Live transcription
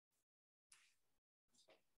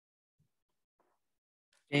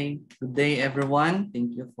Okay, good day everyone.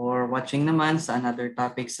 Thank you for watching naman sa another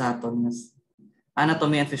topic sa aton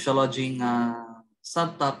anatomy and physiology nga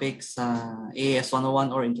subtopic sa AAS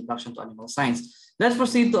 101 or Introduction to Animal Science. Let's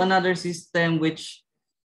proceed to another system which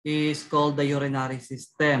is called the urinary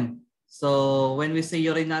system. So when we say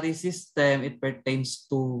urinary system, it pertains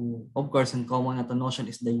to, of course, and common na notion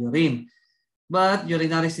is the urine. But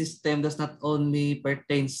urinary system does not only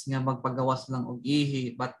pertains nga magpagawas lang og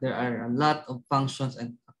ihi, but there are a lot of functions,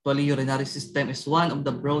 and actually urinary system is one of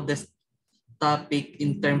the broadest topic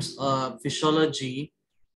in terms of physiology.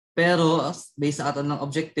 Pero based sa aton ng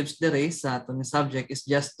objectives dire sa aton subject is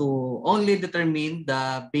just to only determine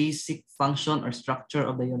the basic function or structure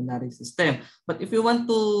of the urinary system. But if you want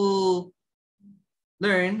to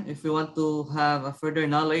learn, if you want to have a further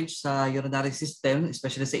knowledge sa urinary system,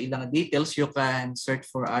 especially sa ilang details, you can search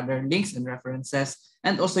for other links and references,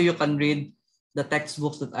 and also you can read the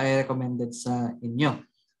textbooks that I recommended sa inyo.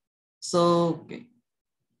 So,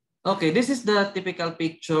 okay, this is the typical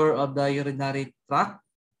picture of the urinary tract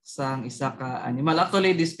sang isa ka animal.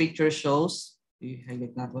 Actually, this picture shows,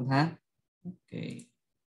 i-highlight natin ha. Okay.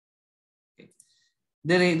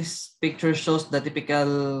 This picture shows the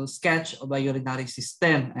typical sketch of a urinary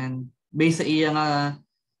system, and based sa iyang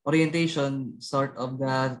orientation, sort of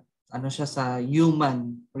the siya sa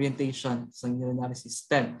human orientation sa urinary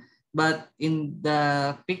system. But in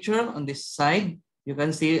the picture on this side, you can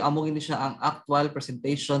see amo gini siya ang actual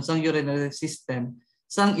presentation sa urinary system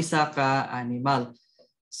sang isa ka animal.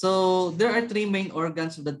 So there are three main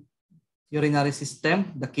organs of the urinary system: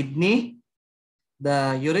 the kidney,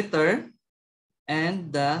 the ureter,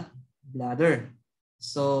 and the bladder.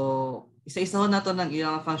 So, isa-isahon nato ng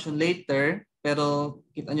ilang function later, pero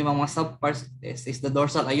kita nyo mga subparts is the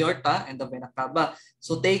dorsal aorta and the vena cava.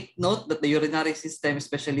 So, take note that the urinary system,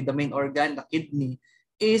 especially the main organ, the kidney,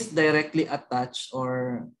 is directly attached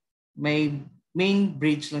or may main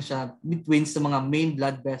bridge lang siya between sa mga main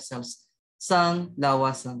blood vessels sang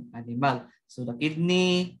lawas ng animal. So, the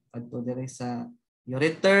kidney, adto dire sa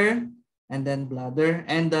ureter, and then bladder,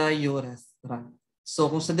 and the urethra. So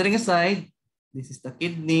kung sa diri nga side, this is the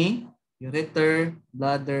kidney, ureter,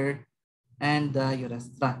 bladder, and the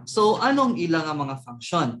urethra. So anong ilang nga mga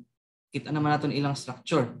function? Kita naman natin ilang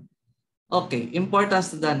structure. Okay,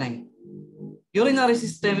 importance to danay. Urinary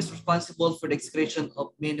system is responsible for the excretion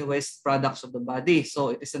of many waste products of the body.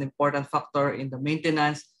 So it is an important factor in the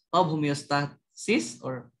maintenance of homeostasis,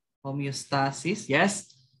 yes,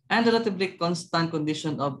 and relatively constant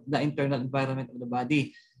condition of the internal environment of the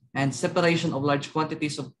body, and separation of large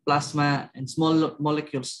quantities of plasma and small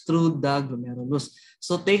molecules through the glomerulus.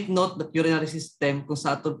 So take note that urinary system kung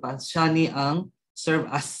sa aton pa siya ni ang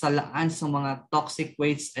serve as salaan sa mga toxic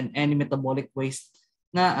waste and any metabolic waste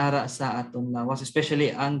na ara sa aton lawas,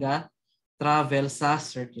 especially ang travel sa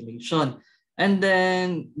circulation. And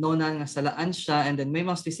then known nga salaan siya, and then may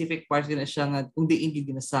mga specific parts din siya nga kung diin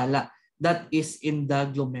ginasala, that is in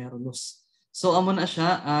the glomerulus. So amo na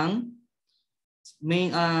siya ang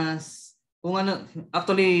may kung ano,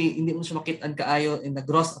 actually hindi mo siya makitaan kaayo in the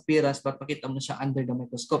gross appearance, but makita mo siya under the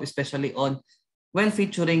microscope, especially when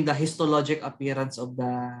featuring the histologic appearance of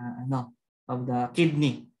the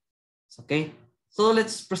kidney. Okay, so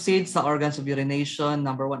let's proceed sa organs of urination.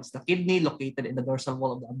 Number one is the kidney, located in the dorsal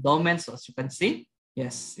wall of the abdomen. So as you can see,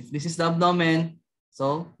 yes, if this is the abdomen,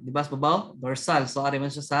 so di ba sa babaw, dorsal, so ari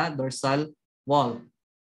man siya sa dorsal wall.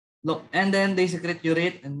 Look, and then they secrete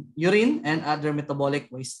urine and other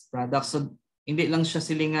metabolic waste products. So hindi lang siya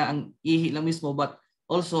silinga ang ihi lang mismo, but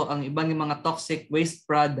also ang ibang mga toxic waste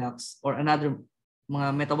products or another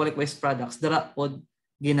mga metabolic waste products dara pod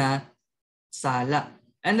ginasala.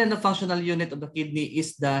 And then the functional unit of the kidney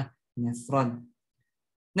is the nephron.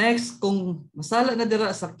 Next, kung masala na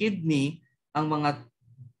dira sa kidney ang mga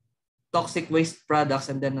toxic waste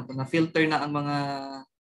products, and then na-filter na ang mga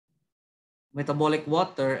metabolic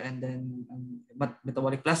water and then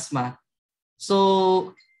metabolic plasma,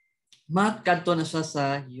 so makadto na siya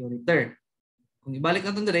sa ureter. Kung ibalik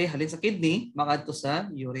natin dire, halin sa kidney, makadto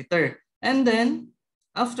sa ureter. And then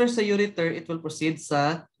after sa ureter, it will proceed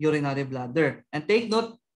sa urinary bladder. And take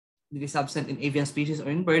note, it is absent in avian species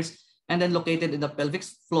or in birds, and then located in the pelvic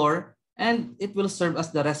floor, and it will serve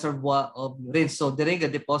as the reservoir of urine. So dire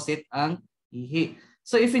ga deposit ang ihi.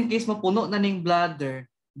 So if in case mapuno na ning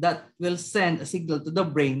bladder, that will send a signal to the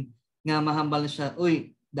brain nga mahambal na siya,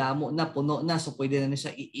 uy, damo na, puno na, so pwede na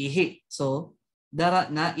siya iihi. So dara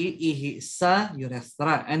na iihi sa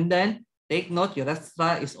urethra. And then take note,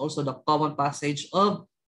 urethra is also the common passage of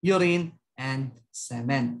urine and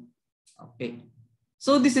semen. Okay.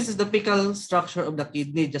 So this is the typical structure of the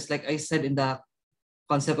kidney. Just like I said in the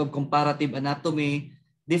concept of comparative anatomy,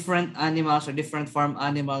 different animals or different farm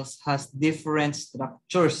animals has different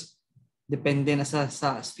structures depende na sa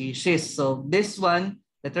species. So this one,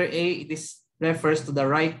 letter A, it is refers to the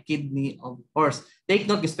right kidney of horse. Take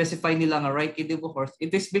note, specify nila nga right kidney of horse.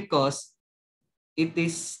 It is because it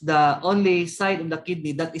is the only side of the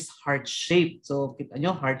kidney that is heart-shaped. So kita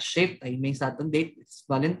nyo, heart-shaped, timing sa ating date, it's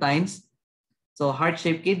Valentine's. So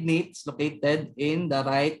heart-shaped kidney is located in the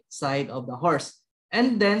right side of the horse.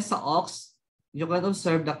 And then sa ox, you can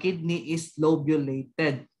observe the kidney is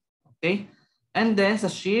lobulated. Okay? And then sa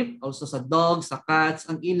sheep, also sa dogs, sa cats,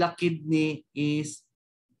 ang ila kidney is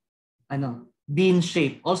bean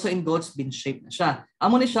shape. Also in goats, bean shape na siya.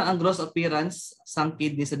 Amo ni siya ang gross appearance sang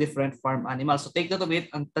kidney sa different farm animals. So take note of it,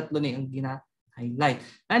 ang tatlo ni ang gina-highlight.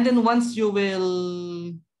 And then once you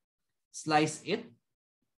will slice it,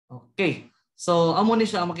 okay. So amo ni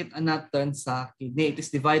siya ang makita natin sa kidney. It is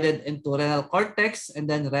divided into renal cortex and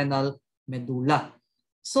then renal medulla.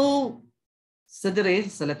 So sa dire,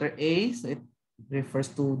 sa letter A, so it refers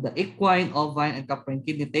to the equine, ovine, and caprine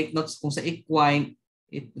kidney. Take notes kung sa equine,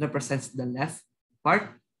 it represents the left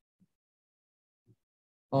part.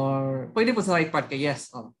 Or pwede po sa right part kay yes.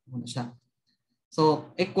 Muna siya.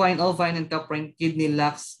 So equine, ovine, and caprine kidney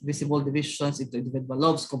lacks visible divisions into individual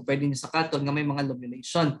lobes compared din sa cattle nga may mga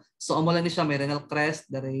lobulation. So amo lang ni siya, may renal crest,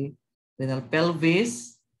 renal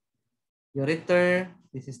pelvis, ureter,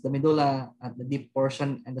 this is the medulla at the deep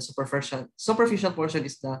portion, and the superficial portion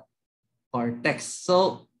is the cortex.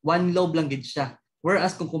 So one lobe lang gid siya.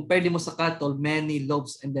 Whereas kung compare mo sa cattle, many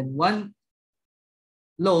lobes, and then one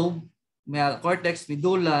lobe, may cortex,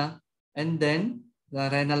 medulla, and then the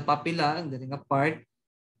renal papilla, the ring part,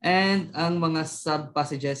 and ang mga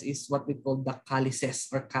sub-passages is what we call the calyces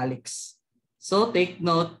or calyx. So take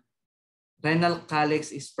note, renal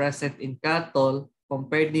calyx is present in cattle.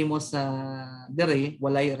 Compared mo sa dere,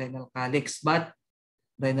 walay renal calyx, but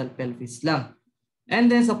renal pelvis lang. And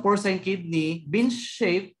then sa porcine kidney,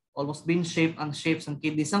 bean-shaped, almost bean-shaped ang shapes ng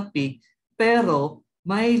kidney sang pig, pero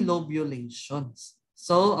may lobulations.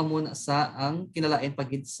 So, amo na sa ang kinalain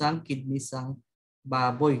pagid sang kidney sang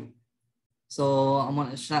baboy. So, amo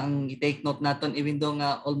na siya ang i-take note naton, even though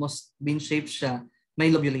nga almost bean-shaped siya, may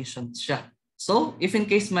lobulations siya. So, if in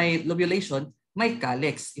case may lobulation, may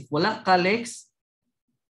calyx. If wala calyx,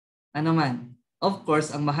 ano man, of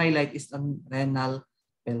course, ang ma-highlight is ang renal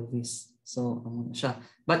pelvis. So, amo na siya.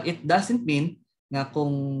 But it doesn't mean nga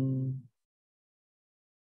kung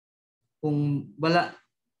wala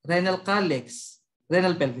renal calyx,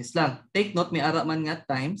 renal pelvis lang. Take note, may ara man nga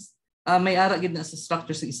times, may ara gid na sa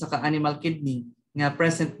structure sa isa ka animal kidney nga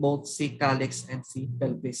present both si calyx and si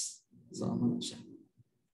pelvis. So, amo na siya.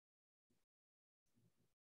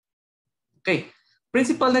 Okay.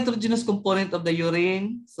 Principal nitrogenous component of the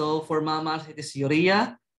urine. So, for mammals, it is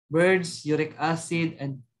urea. Birds, uric acid,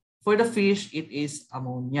 and for the fish, it is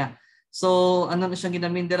ammonia. So, ano na siyang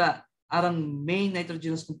ginamindira? Arang main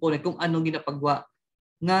nitrogenous component kung anong ginapagwa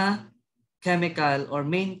nga chemical or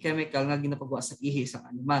main chemical nga ginapagwa sa ihi sa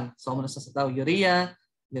animal. So, ano sa tao, urea,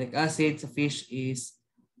 uric acid, sa fish is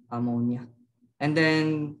ammonia. And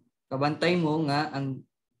then, kabantay mo nga ang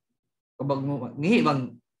kabag mo, ngihi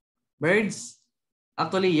bang birds?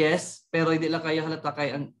 Actually, yes, pero hindi lang kayo halata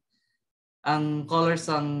kay ang colors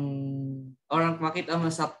ang or ang makita mo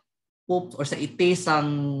sa poop or sa ite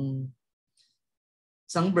sang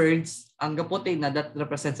birds, ang gaputi na that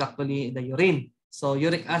represents actually the urine. So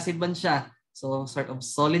uric acid man siya. So sort of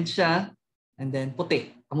solid siya and then puti.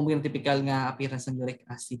 Amo yung typical nga appearance ng uric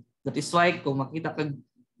acid. That is why kung makita kag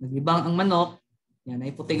nagibang ang manok, yan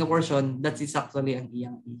ay puti nga portion, that is actually ang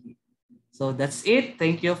iyang ihi. So that's it.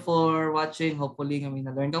 Thank you for watching. Hopefully nga may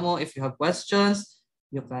na-learn ka mo. If you have questions,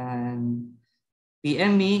 you can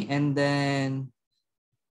PM me and then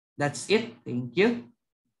that's it. Thank you.